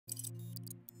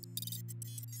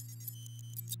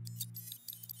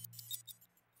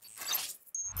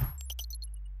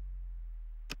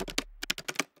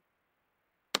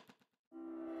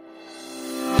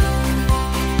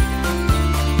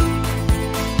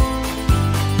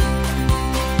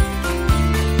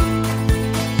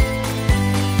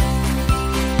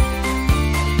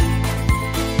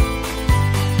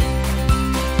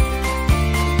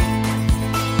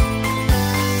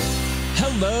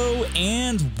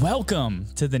Welcome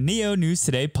to the Neo News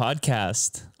Today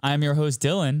podcast. I'm your host,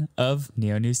 Dylan of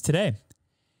Neo News Today.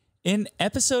 In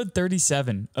episode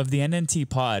 37 of the NNT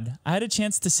pod, I had a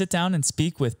chance to sit down and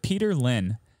speak with Peter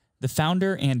Lin, the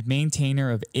founder and maintainer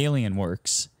of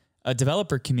Alienworks, a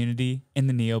developer community in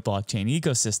the Neo blockchain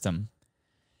ecosystem.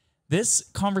 This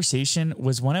conversation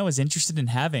was one I was interested in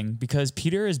having because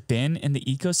Peter has been in the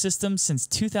ecosystem since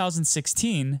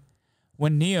 2016,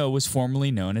 when Neo was formerly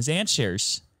known as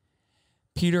AntShares.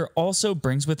 Peter also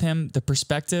brings with him the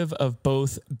perspective of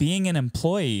both being an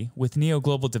employee with Neo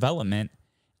Global Development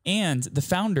and the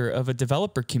founder of a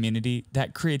developer community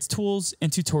that creates tools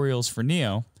and tutorials for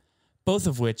Neo, both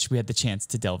of which we had the chance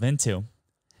to delve into.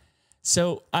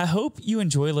 So I hope you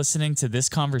enjoy listening to this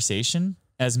conversation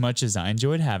as much as I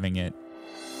enjoyed having it.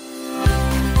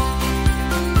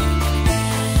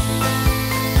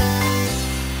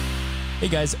 Hey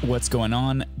guys, what's going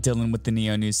on? Dylan with the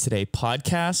Neo News Today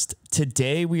podcast.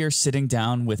 Today we are sitting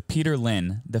down with Peter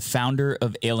Lin, the founder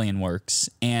of Alienworks,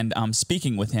 and I'm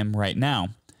speaking with him right now.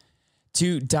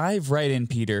 To dive right in,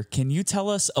 Peter, can you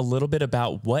tell us a little bit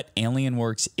about what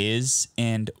Alienworks is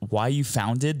and why you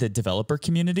founded the developer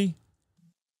community?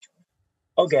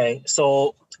 Okay,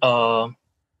 so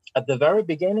at the very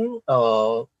beginning,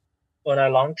 when I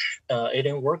launched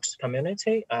Alienworks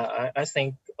community, I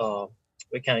think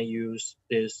we can use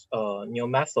this new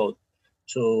method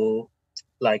to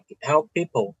help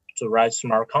people to write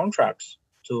smart contracts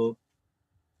to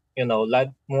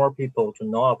let more people to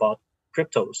know about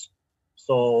cryptos.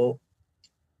 So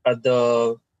at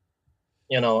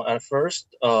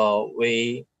first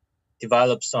we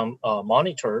developed some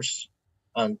monitors,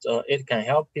 and it can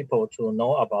help people to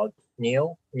know about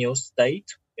new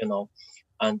state, and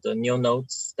the new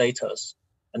node status.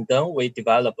 And then we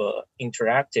develop an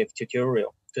interactive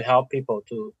tutorial to help people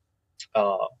to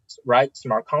write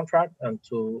smart contract and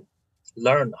to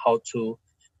learn how to,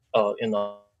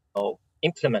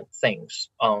 implement things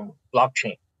on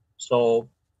blockchain. So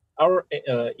our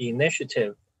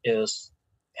initiative is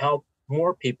help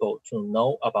more people to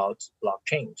know about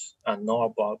blockchains and know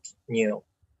about Neo.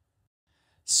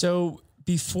 So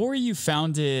before you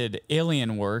founded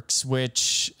Alienworks,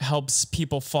 which helps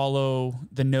people follow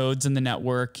the nodes in the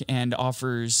network and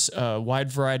offers a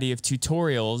wide variety of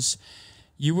tutorials,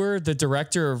 you were the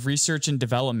director of research and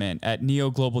development at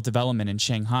Neo Global Development in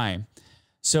Shanghai.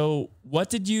 So what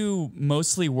did you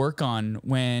mostly work on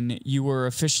when you were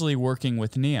officially working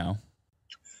with Neo?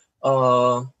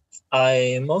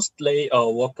 I mostly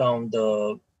work on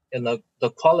the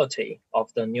quality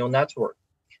of the Neo network.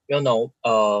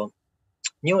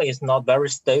 Neo is not very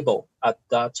stable at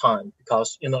that time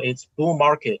because, it's bull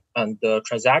market and the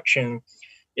transaction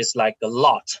is like a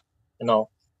lot,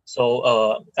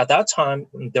 So at that time,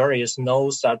 there is no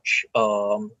such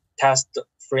test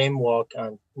framework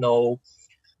and no,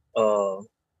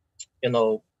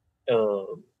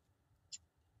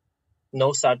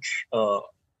 no such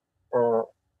or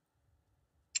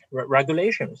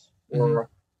regulations or,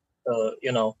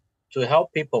 to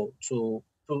help people to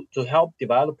help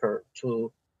developer to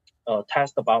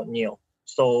test about Neo.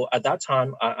 So at that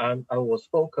time, I was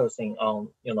focusing on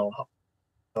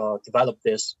develop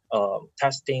this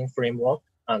testing framework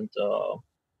and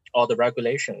all the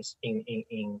regulations in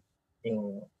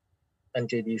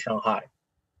NGD Shanghai.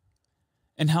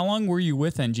 And how long were you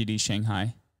with NGD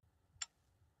Shanghai?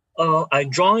 I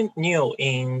joined Neo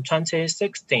in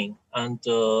 2016, and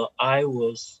I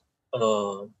was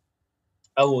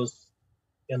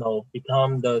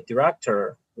become the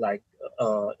director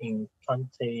in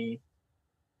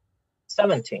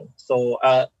 2017. So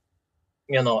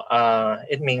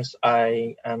it means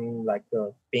I am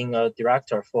being a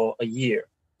director for a year.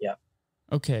 Yeah.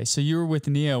 Okay, so you were with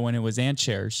Neo when it was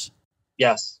AntShares.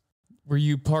 Yes. Were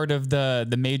you part of the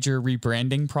major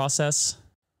rebranding process?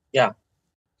 Yeah.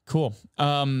 Cool.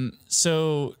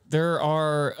 So there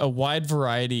are a wide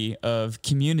variety of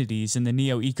communities in the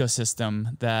Neo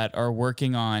ecosystem that are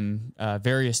working on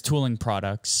various tooling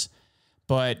products,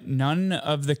 but none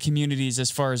of the communities,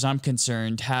 as far as I'm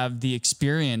concerned, have the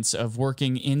experience of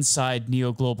working inside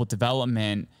Neo Global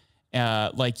Development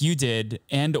like you did,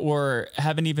 and or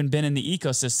haven't even been in the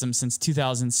ecosystem since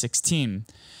 2016.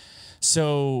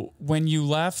 So when you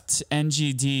left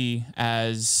NGD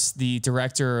as the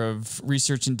director of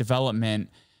research and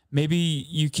development, maybe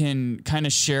you can kind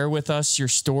of share with us your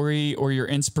story or your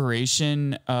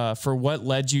inspiration for what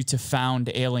led you to found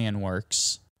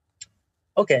Alienworks.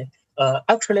 Okay.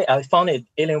 Actually, I founded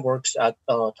Alienworks at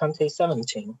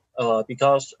 2017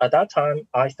 because at that time,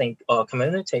 I think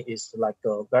community is like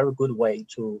a very good way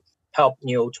to help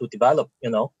Neo to develop,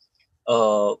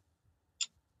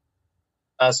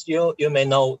 as you may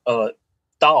know,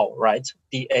 DAO, right?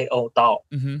 DAO, DAO.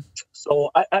 Mm-hmm.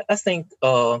 So I think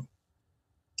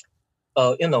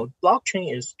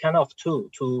blockchain is kind of tool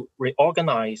to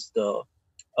reorganize the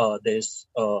this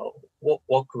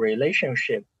work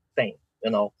relationship thing.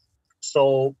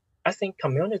 So I think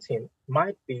community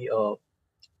might be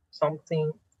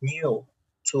something new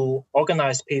to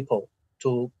organize people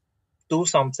to do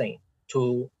something,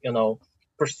 to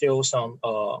pursue some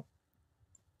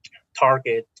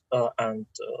target, and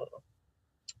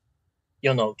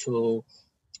to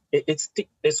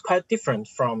it's quite different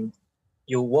from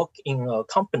you work in a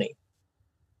company.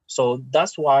 So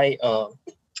that's why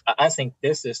I think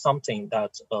this is something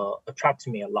that attracts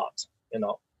me a lot.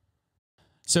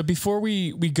 So before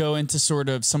we go into sort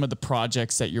of some of the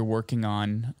projects that you're working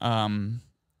on,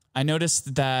 I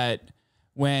noticed that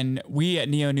when we at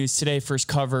Neo News Today first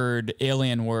covered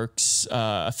Alienworks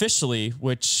officially,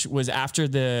 which was after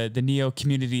the Neo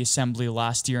Community Assembly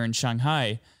last year in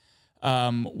Shanghai,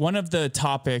 one of the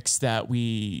topics that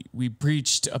we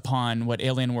breached upon what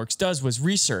Alienworks does was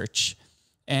research.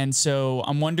 And so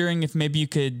I'm wondering if maybe you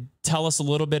could tell us a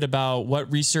little bit about what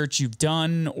research you've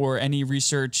done or any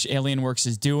research Alienworks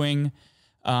is doing.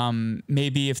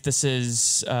 Maybe if this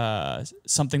is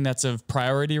something that's of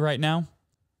priority right now.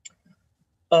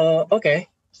 Okay.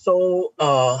 So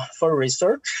for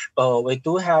research, we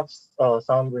do have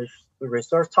some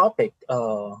research topic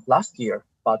last year,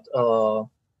 but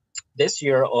this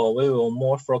year we will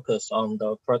more focus on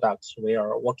the products we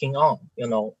are working on.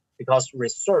 Because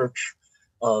research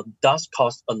does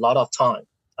cost a lot of time,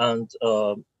 and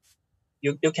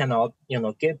you cannot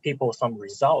give people some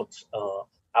results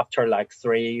after like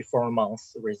 3-4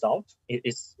 months results.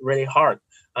 It's really hard,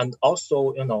 and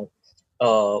also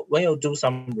when you do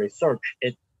some research,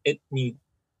 it needs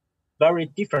very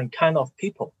different kind of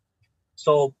people.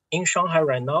 So in Shanghai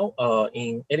right now,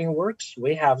 in Alienworks,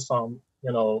 we have some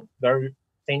very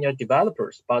senior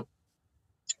developers, but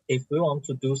if we want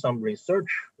to do some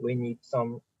research, we need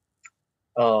some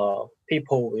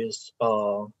people with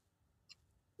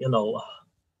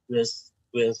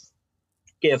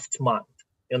gift mind.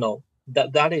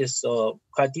 That is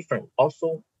quite different.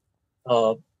 Also,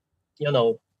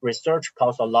 research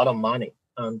costs a lot of money,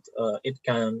 and it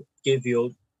can give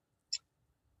you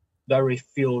very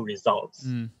few results.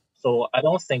 So I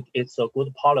don't think it's a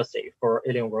good policy for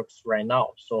Alienworks right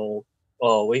now. So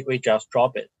we just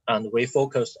drop it and we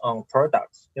focus on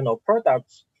products.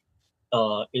 Products,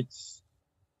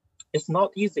 it's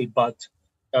not easy, but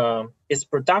it's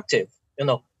productive.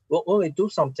 When we do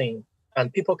something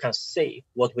and people can see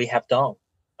what we have done,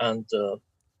 and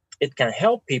it can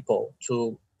help people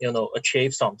to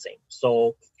achieve something.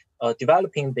 So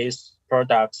developing these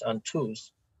products and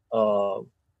tools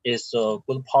is a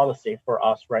good policy for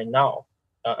us right now.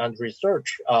 And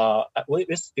research, we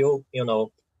still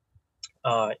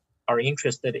are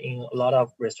interested in a lot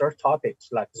of research topics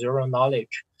like zero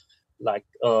knowledge, like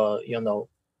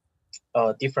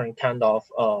different kind of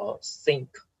sync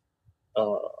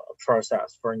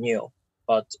process for Neo.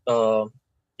 But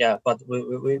but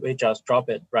we just drop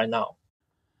it right now.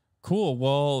 Cool.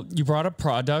 Well, you brought up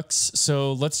products,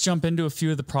 so let's jump into a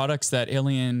few of the products that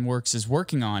Alienworks is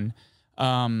working on.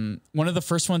 One of the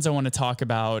first ones I want to talk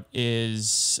about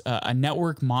is a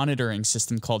network monitoring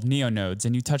system called Neo Nodes,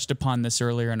 and you touched upon this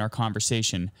earlier in our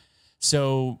conversation.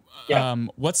 So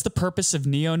what's the purpose of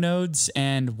Neo Nodes,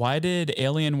 and why did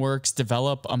Alienworks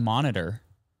develop a monitor?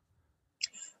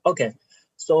 Okay,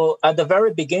 so at the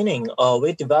very beginning,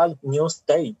 we developed Neo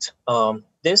State.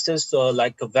 This is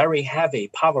like a very heavy,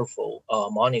 powerful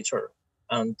monitor,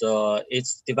 and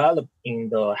it's developed in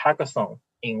the hackathon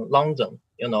in London.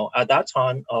 At that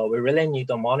time, we really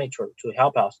need a monitor to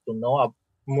help us to know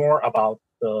more about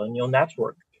the Neo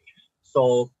network.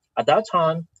 So at that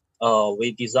time,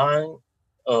 we designed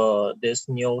this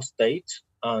Neo State,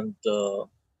 and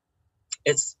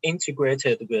it's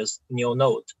integrated with Neo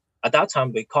Node. At that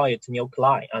time, we call it Neo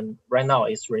Client, and right now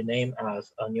it's renamed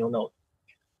as a Neo Node.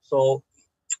 So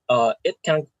it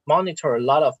can monitor a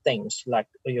lot of things, like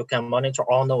you can monitor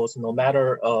all nodes, no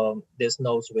matter these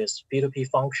nodes with P2P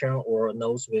function or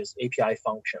nodes with API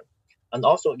function. And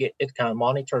also it can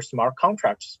monitor smart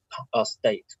contracts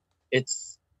state.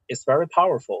 It's very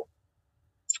powerful.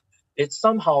 It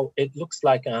looks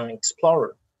like an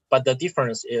explorer, but the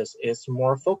difference is it's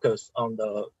more focused on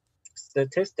the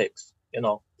statistics.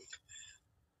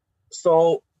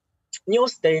 So Neo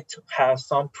State has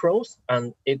some pros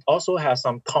and it also has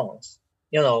some cons.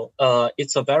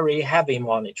 It's a very heavy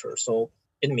monitor, so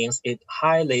it means it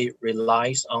highly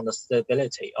relies on the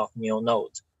stability of Neo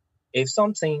Node. If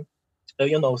something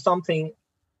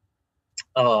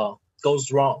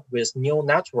goes wrong with Neo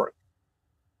network,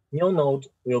 Neo node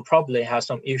will probably have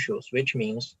some issues, which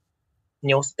means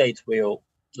Neo state will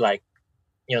like,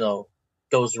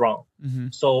 goes wrong. Mm-hmm.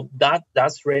 So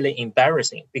that's really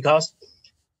embarrassing because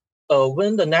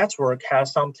when the network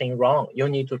has something wrong, you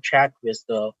need to check with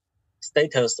the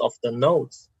status of the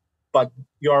nodes, but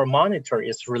your monitor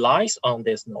is relies on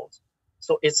this node.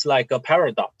 So it's like a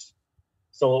paradox.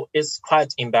 So it's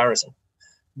quite embarrassing.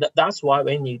 That's why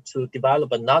we need to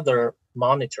develop another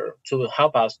monitor to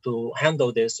help us to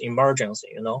handle this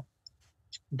emergency,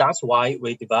 That's why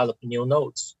we develop new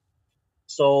nodes.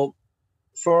 So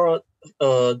for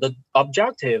the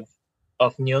objective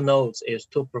of new nodes is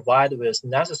to provide with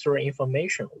necessary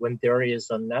information when there is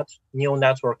a new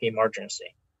network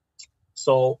emergency.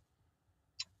 So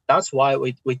that's why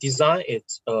we design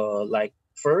it like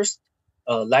first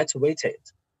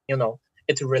lightweighted.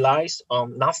 It relies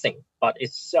on nothing but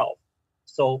itself.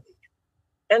 So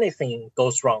anything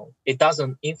goes wrong, it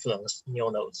doesn't influence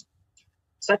new nodes.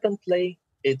 Secondly,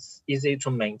 it's easy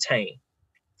to maintain.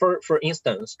 For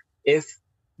instance, if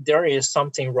there is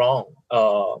something wrong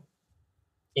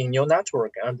in your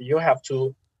network and you have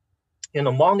to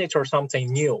monitor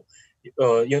something new,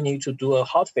 you need to do a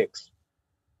hotfix.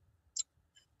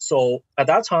 So at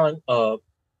that time,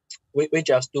 we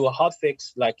just do a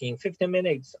hotfix like in 15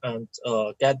 minutes and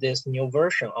get this new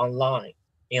version online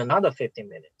in another 15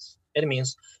 minutes. It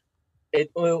means it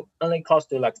will only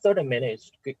cost you like 30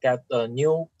 minutes to get a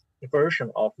new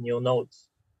version of new nodes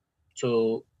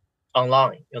to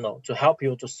online, to help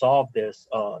you to solve this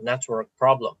network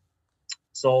problem.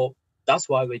 So that's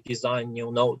why we design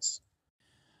new nodes.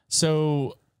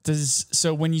 So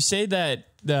when you say that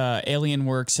the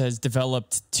Alienworks has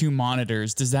developed two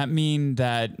monitors, does that mean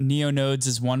that Neo nodes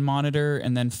is one monitor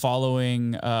and then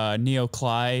following Neo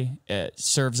Cli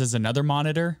serves as another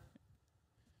monitor?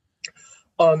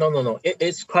 Oh, no.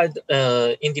 It's quite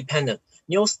independent.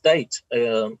 Neo state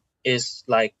is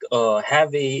like a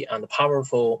heavy and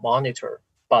powerful monitor,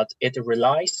 but it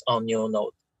relies on Neo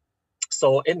node.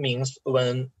 So it means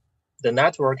when the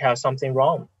network has something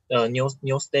wrong,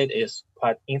 new state is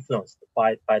quite influenced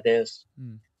by this.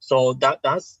 So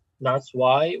that's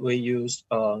why we use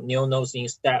new nodes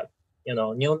instead.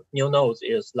 New nodes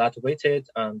is lightweighted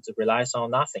and relies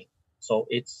on nothing. So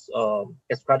it's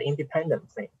quite independent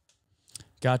thing.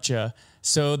 Gotcha.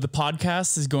 So the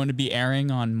podcast is going to be airing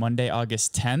on Monday,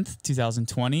 August 10th,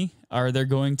 2020. Are there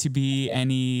going to be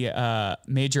any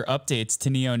major updates to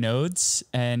Neo nodes?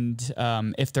 And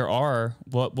if there are,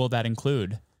 what will that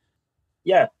include?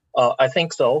 Yeah, I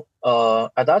think so.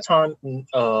 At that time,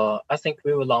 I think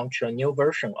we will launch a new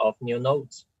version of new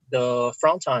nodes. The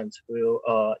front end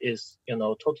is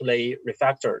totally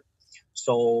refactored.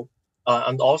 So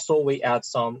and also we add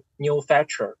some new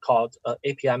feature called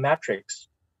API metrics.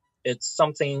 It's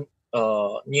something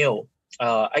new.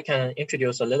 I can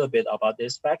introduce a little bit about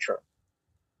this feature.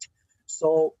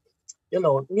 So,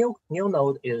 new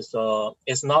node is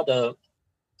not a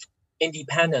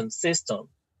independent system.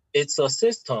 It's a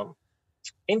system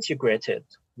integrated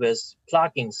with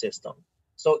plugin system.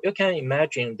 So you can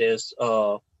imagine this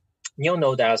new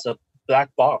node as a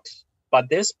black box, but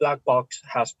this black box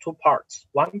has two parts.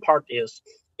 One part is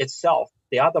itself.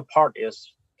 The other part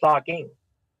is plugin.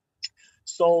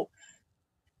 So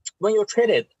when you treat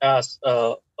it as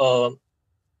a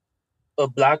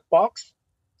black box,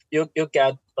 you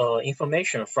get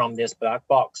information from this black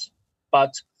box.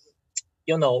 But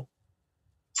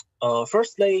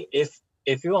firstly,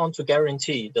 if you want to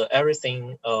guarantee that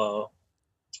everything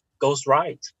goes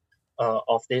right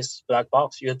of this black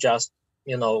box, you just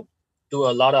do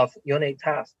a lot of unit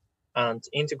tests and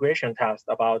integration tests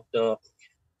about the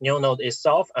new node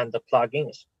itself and the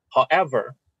plugins.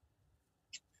 However,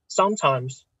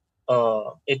 sometimes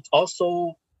it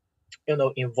also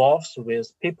involves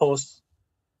with people's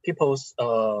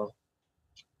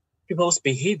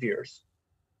behaviors.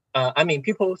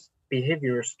 People's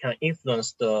behaviors can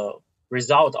influence the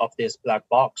result of this black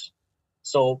box.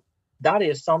 So that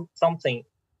is something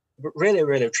really,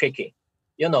 really tricky.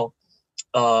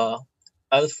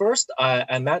 At first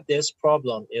I met this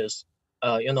problem is,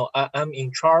 I'm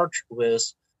in charge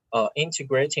with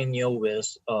integrating Neo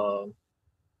with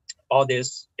all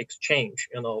this exchange.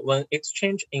 When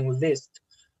exchange enlist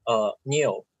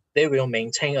Neo, they will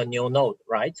maintain a new node,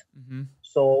 right? Mm-hmm.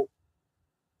 So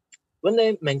when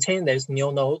they maintain this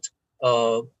new node,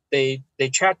 they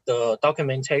check the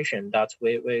documentation that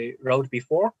we wrote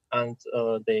before, and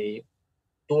they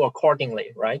do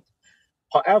accordingly, right?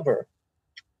 However,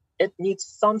 it needs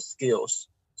some skills.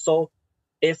 So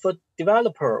if a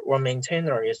developer or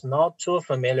maintainer is not too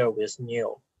familiar with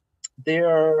Neo,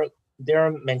 their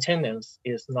their maintenance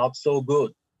is not so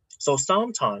good. So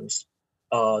sometimes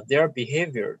their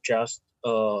behavior just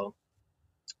cause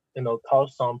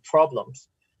some problems.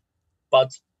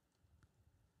 But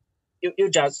you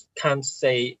just can't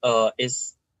say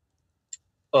it's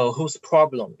whose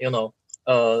problem.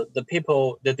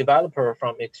 The developer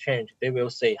from Exchange, they will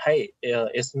say, hey,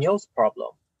 it's Neo's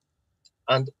problem.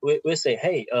 And we say,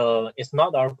 hey, it's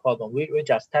not our problem. We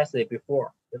just tested it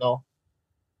before,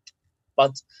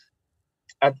 But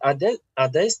at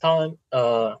this time,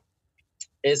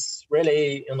 it's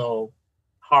really,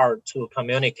 hard to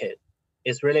communicate.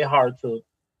 It's really hard to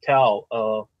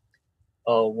tell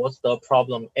what the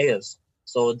problem is.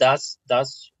 So that's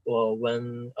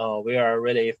when we are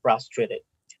really frustrated.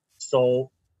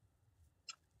 So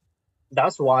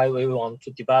that's why we want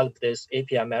to develop this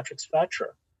API metrics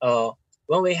feature.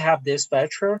 When we have this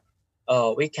feature,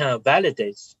 we can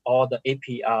validate all the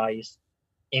API's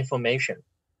information,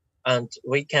 and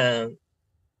we can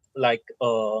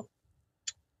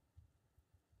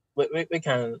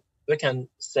we can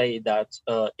say that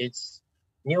it's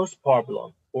Neo's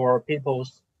problem or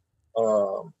people's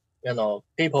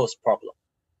people's problem.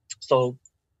 So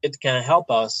it can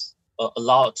help us a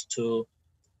lot to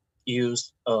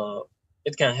use.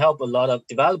 It can help a lot of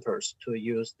developers to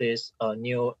use this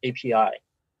new API.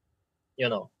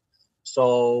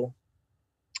 So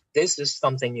this is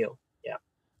something new. Yeah.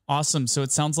 Awesome. So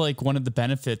it sounds like one of the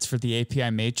benefits for the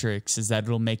API matrix is that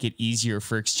it'll make it easier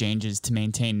for exchanges to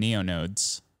maintain Neo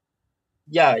nodes.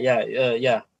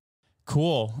 Yeah.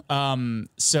 Cool.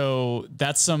 So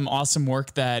that's some awesome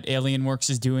work that Alienworks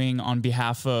is doing on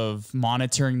behalf of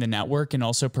monitoring the network and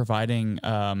also providing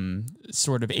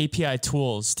sort of API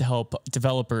tools to help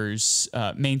developers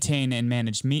maintain and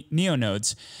manage Neo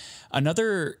nodes.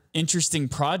 Another interesting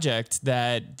project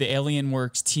that the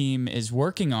Alienworks team is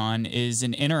working on is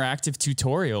an interactive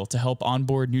tutorial to help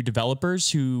onboard new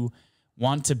developers who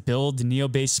want to build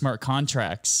Neo-based smart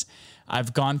contracts.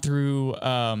 I've gone through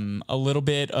a little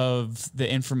bit of the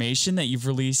information that you've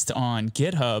released on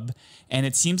GitHub, and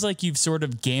it seems like you've sort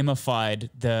of gamified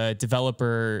the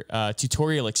developer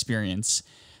tutorial experience.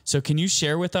 So can you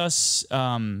share with us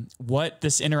what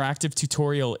this interactive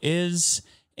tutorial is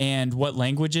and what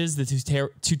languages the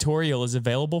tutorial is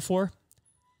available for?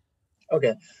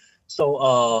 Okay.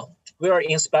 So we are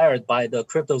inspired by the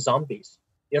crypto zombies.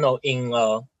 In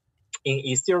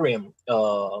Ethereum,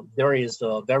 there is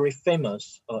a very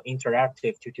famous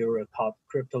interactive tutorial called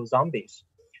Crypto Zombies.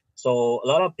 So a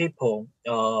lot of people,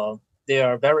 they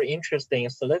are very interested in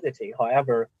Solidity.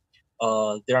 However,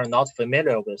 they are not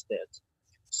familiar with it.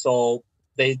 So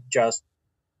they just,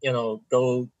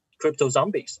 go Crypto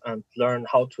Zombies and learn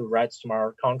how to write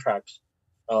smart contracts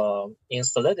in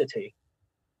Solidity.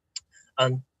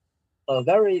 And a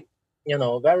very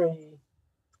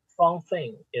fun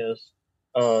thing is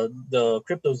the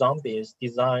Crypto Zombies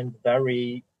designed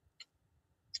very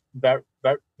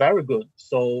good.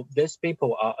 So these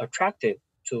people are attracted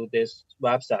to these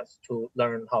websites to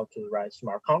learn how to write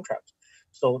smart contracts.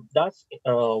 So that's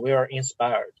we are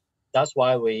inspired. That's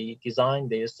why we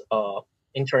designed this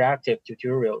interactive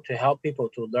tutorial to help people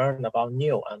to learn about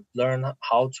Neo and learn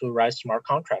how to write smart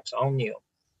contracts on Neo.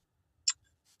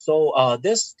 So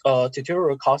this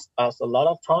tutorial cost us a lot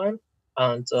of time,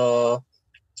 and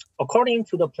according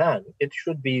to the plan, it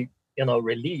should be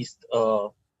released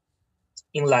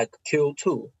in like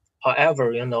Q2.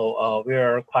 However, we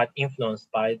are quite influenced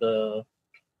by the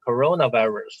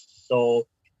coronavirus, so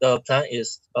the plan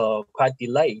is quite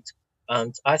delayed.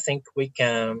 And I think we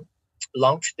can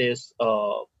launch this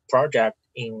project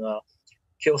in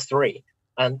Q3.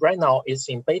 And right now it's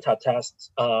in beta tests.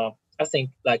 I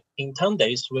think like in 10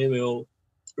 days we will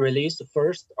release the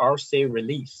first RC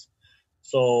release.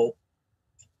 So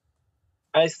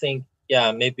I think,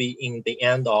 maybe in the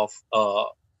end of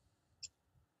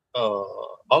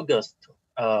August,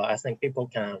 I think people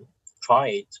can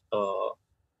try it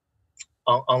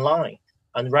online.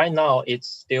 And right now, it's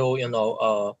still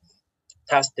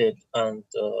tested and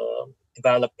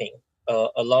developing.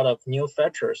 A lot of new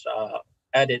features are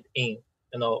added in.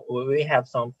 We have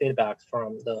some feedbacks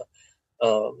from the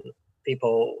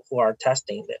people who are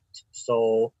testing it.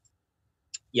 So,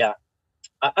 yeah.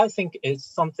 I think it's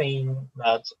something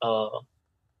that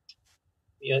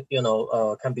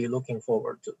can be looking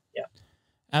forward to. Yeah,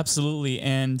 absolutely.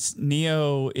 And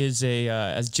Neo is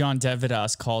as John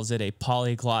Devidas calls it, a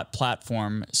polyglot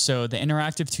platform. So the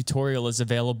interactive tutorial is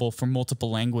available for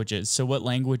multiple languages. So what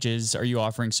languages are you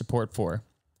offering support for?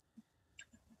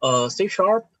 C#,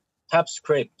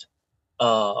 TypeScript,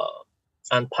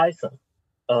 and Python.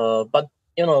 But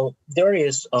there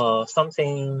is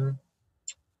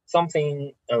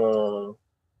something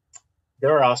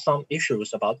there are some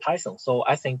issues about Python. So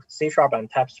I think C#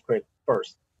 and TypeScript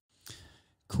first.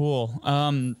 Cool.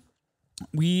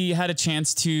 We had a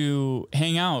chance to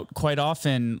hang out quite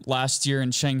often last year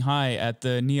in Shanghai at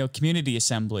the Neo Community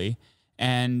Assembly,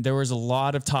 and there was a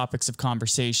lot of topics of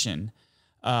conversation.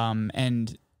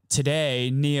 And today,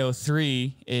 Neo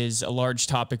 3 is a large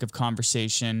topic of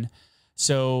conversation.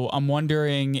 So I'm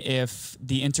wondering if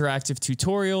the interactive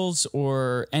tutorials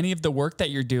or any of the work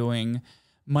that you're doing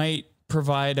might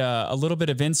provide a little bit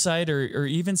of insight or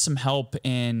even some help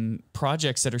in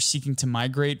projects that are seeking to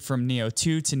migrate from Neo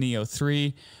 2 to Neo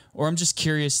 3. Or I'm just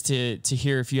curious to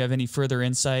hear if you have any further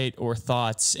insight or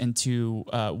thoughts into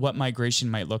what migration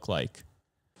might look like.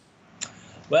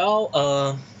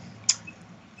 Well,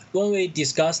 when we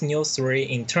discussed Neo 3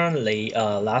 internally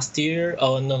last year,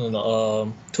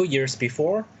 2 years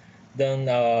before, then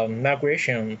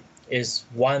migration is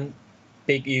one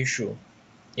big issue.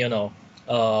 You know,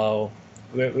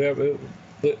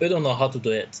 we don't know how to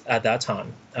do it at that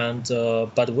time, and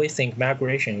but we think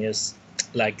migration is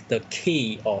like the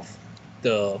key of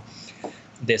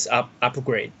this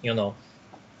upgrade. You know,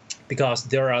 because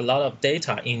there are a lot of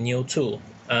data in Neo 2,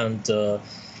 and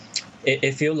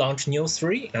if you launch Neo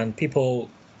 3 and people,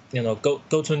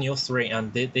 go to Neo 3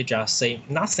 and they just say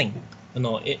nothing,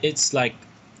 it's like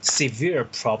severe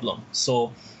problem.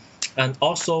 So, and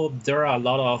also there are a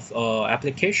lot of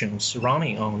applications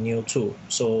running on Neo 2.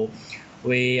 So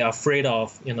we are afraid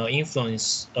of,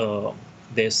 influence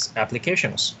these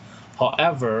applications.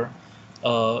 However,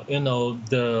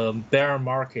 the bear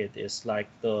market is like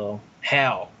the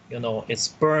hell, it's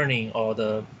burning all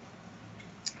the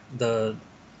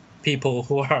people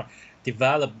who are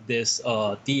develop this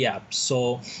DApp.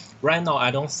 So right now, I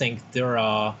don't think there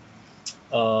are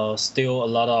still a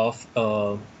lot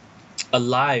of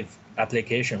alive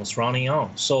applications running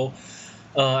on. So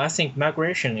I think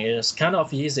migration is kind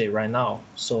of easy right now.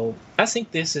 So I think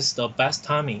this is the best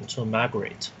timing to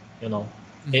migrate.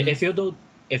 Mm-hmm.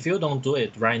 If you don't do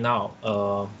it right now,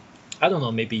 I don't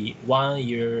know, maybe 1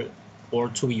 year or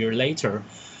 2 years later,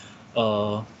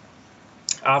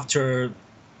 after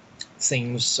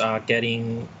things are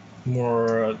getting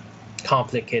more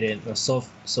complicated,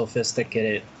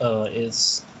 sophisticated,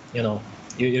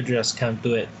 you just can't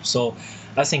do it. So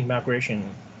I think migration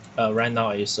right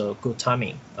now is a good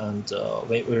timing, and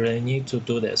we really need to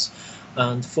do this.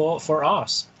 And for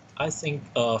us, I think,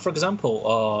 for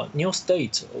example, Neo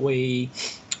State,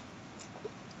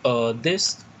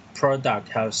 this product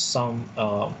has some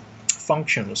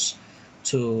functions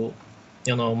to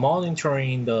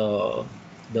monitoring the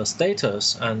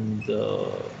status and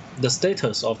the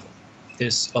status of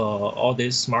this all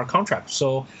these smart contracts.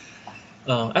 So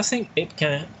I think it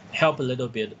can help a little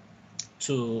bit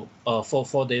to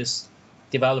for these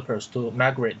developers to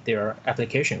migrate their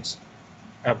applications,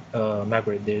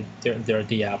 migrate their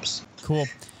DApps. Cool.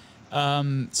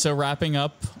 So wrapping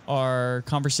up our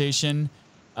conversation,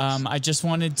 I just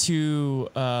wanted to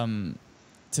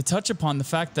touch upon the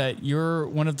fact that you're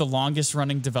one of the longest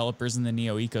running developers in the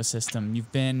Neo ecosystem.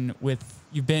 You've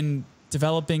been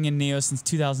developing in Neo since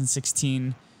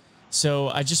 2016. So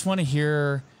I just want to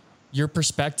hear your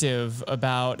perspective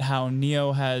about how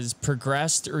Neo has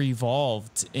progressed or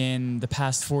evolved in the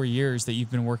past 4 years that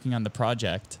you've been working on the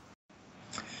project.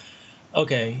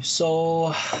 Okay,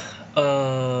 so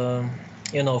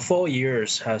 4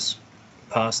 years has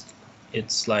passed.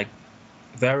 It's like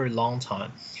very long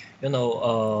time.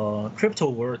 Crypto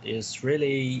world is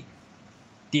really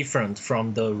different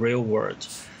from the real world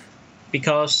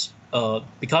because of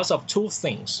two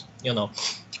things.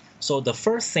 So the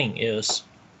first thing is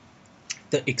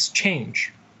the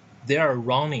exchange. They are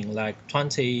running like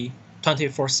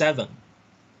 24/7.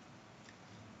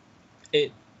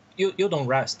 You don't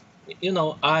rest.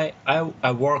 I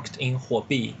worked in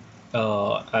Huobi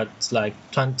at like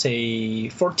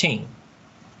 2014.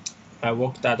 I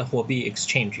worked at the Huobi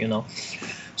exchange,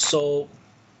 So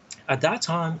at that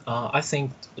time, I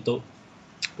think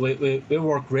we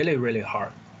worked really, really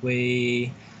hard.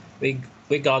 We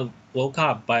got woke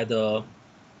up by the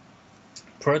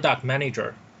product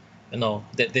manager.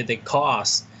 They call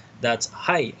us that,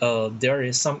 hi, there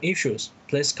is some issues.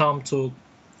 Please come to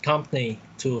company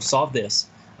to solve this.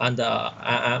 And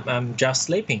I'm just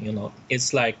sleeping.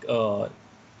 It's like 12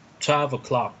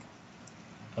 o'clock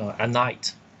at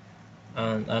night.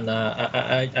 And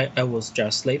I was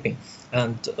just sleeping,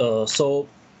 and so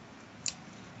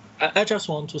I just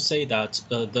want to say that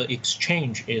the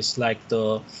exchange is like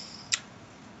the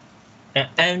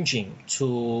engine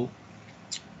to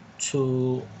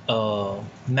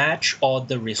match all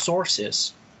the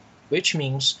resources, which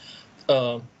means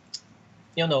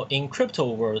in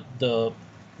crypto world,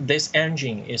 this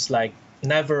engine is like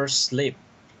never sleep.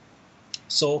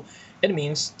 So it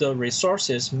means the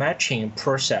resources matching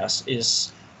process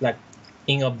is like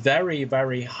in a very,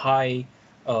 very high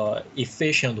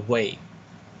efficient way.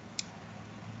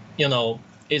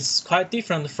 It's quite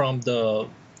different from the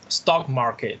stock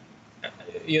market.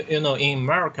 In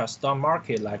America, stock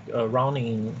market like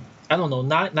running, I don't know,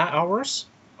 9 hours.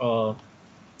 But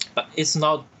it's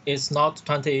not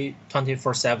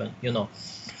 24/7.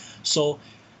 So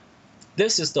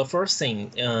this is the first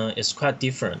thing. Is quite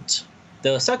different.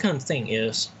 The second thing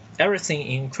is everything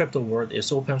in crypto world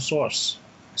is open source.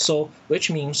 So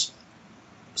which means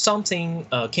something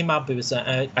came up with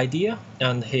an idea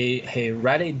and he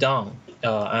write it down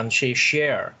and she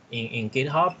share in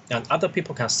GitHub and other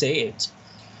people can see it,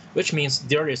 which means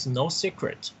there is no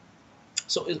secret.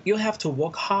 So you have to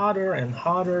work harder and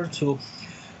harder to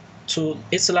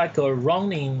it's like a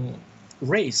running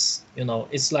race.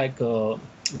 It's like a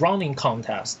running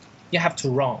contest. You have to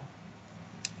run.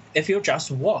 If you just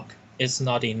walk, it's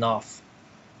not enough.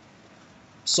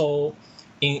 So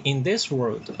in this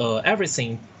world,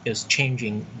 everything is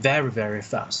changing very, very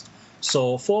fast.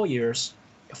 So 4 years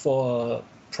for a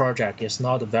project is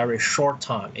not a very short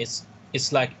time. It's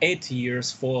like 8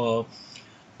 years for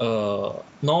a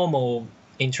normal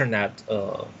internet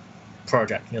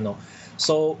project.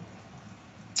 So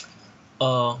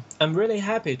I'm really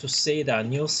happy to say that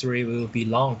Neo 3 will be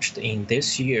launched in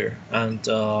this year, and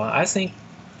I think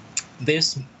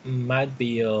this might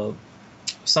be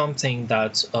something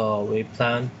that we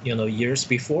planned, years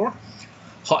before.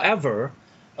 However,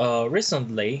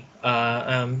 recently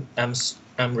I'm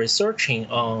researching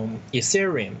on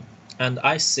Ethereum, and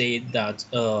I see that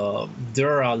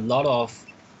there are a lot of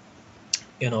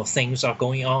things are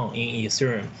going on in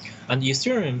Ethereum, and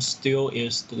Ethereum still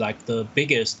is like the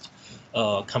biggest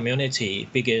community,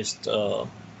 biggest.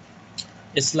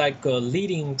 It's like a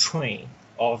leading train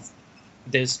of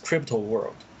this crypto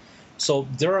world. So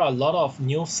there are a lot of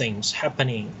new things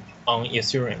happening on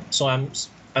Ethereum. So I'm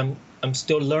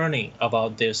still learning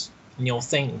about these new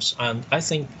things, and I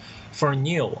think for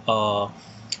Neo,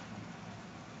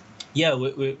 yeah,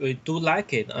 we do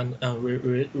like it, and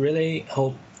we really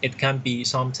hope it can be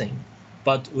something,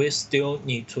 but we still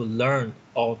need to learn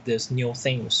all these new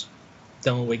things,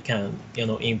 then we can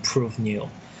improve Neo.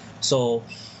 So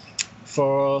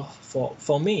for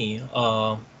me,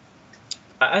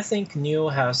 I think Neo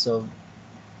has a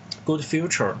good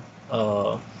future,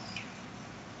 but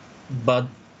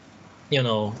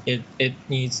it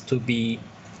needs to be.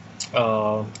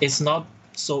 It's not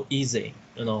so easy.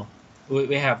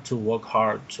 We have to work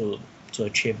hard to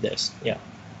achieve this. Yeah.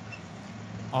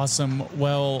 Awesome.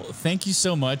 Well, thank you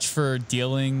so much for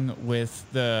dealing with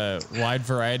the wide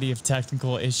variety of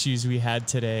technical issues we had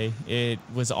today. It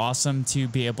was awesome to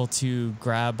be able to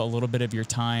grab a little bit of your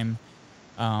time.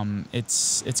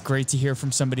 It's great to hear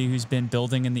from somebody who's been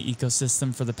building in the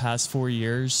ecosystem for the past 4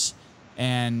 years.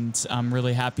 And I'm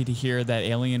really happy to hear that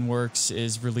Alienworks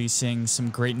is releasing some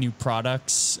great new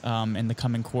products in the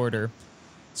coming quarter.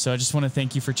 So I just want to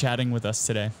thank you for chatting with us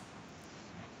today.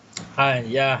 Hi.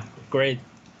 Yeah, great.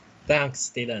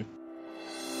 Thanks, Dylan.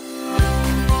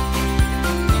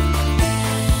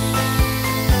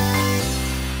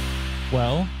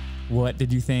 Well, what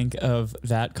did you think of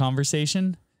that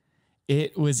conversation?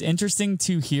 It was interesting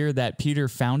to hear that Peter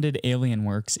founded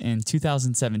Alienworks in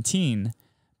 2017,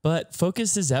 but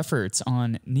focused his efforts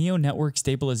on Neo network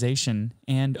stabilization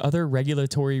and other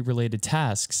regulatory related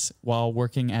tasks while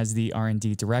working as the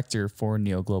R&D director for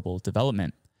Neo Global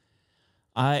Development.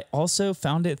 I also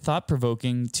found it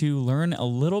thought-provoking to learn a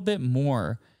little bit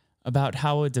more about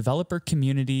how a developer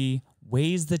community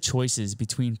weighs the choices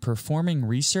between performing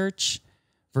research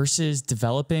versus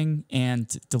developing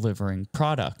and delivering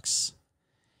products.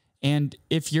 And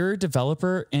if you're a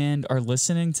developer and are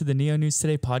listening to the Neo News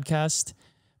Today podcast,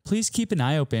 please keep an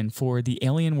eye open for the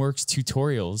Alienworks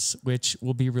tutorials, which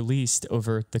will be released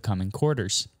over the coming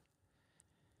quarters.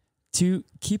 To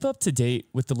keep up to date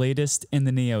with the latest in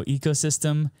the Neo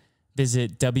ecosystem,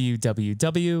 visit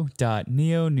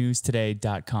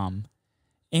www.neonewstoday.com.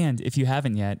 And if you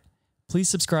haven't yet, please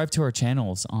subscribe to our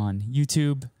channels on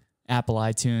YouTube, Apple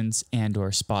iTunes, and/or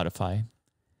Spotify.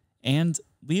 And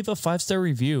leave a 5-star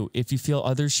review if you feel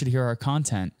others should hear our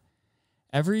content.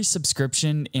 Every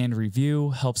subscription and review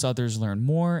helps others learn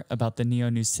more about the Neo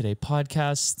News Today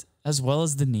podcast, as well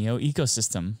as the Neo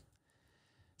ecosystem.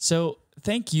 So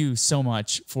thank you so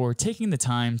much for taking the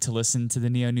time to listen to the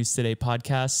Neo News Today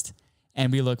podcast,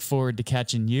 and we look forward to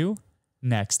catching you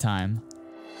next time.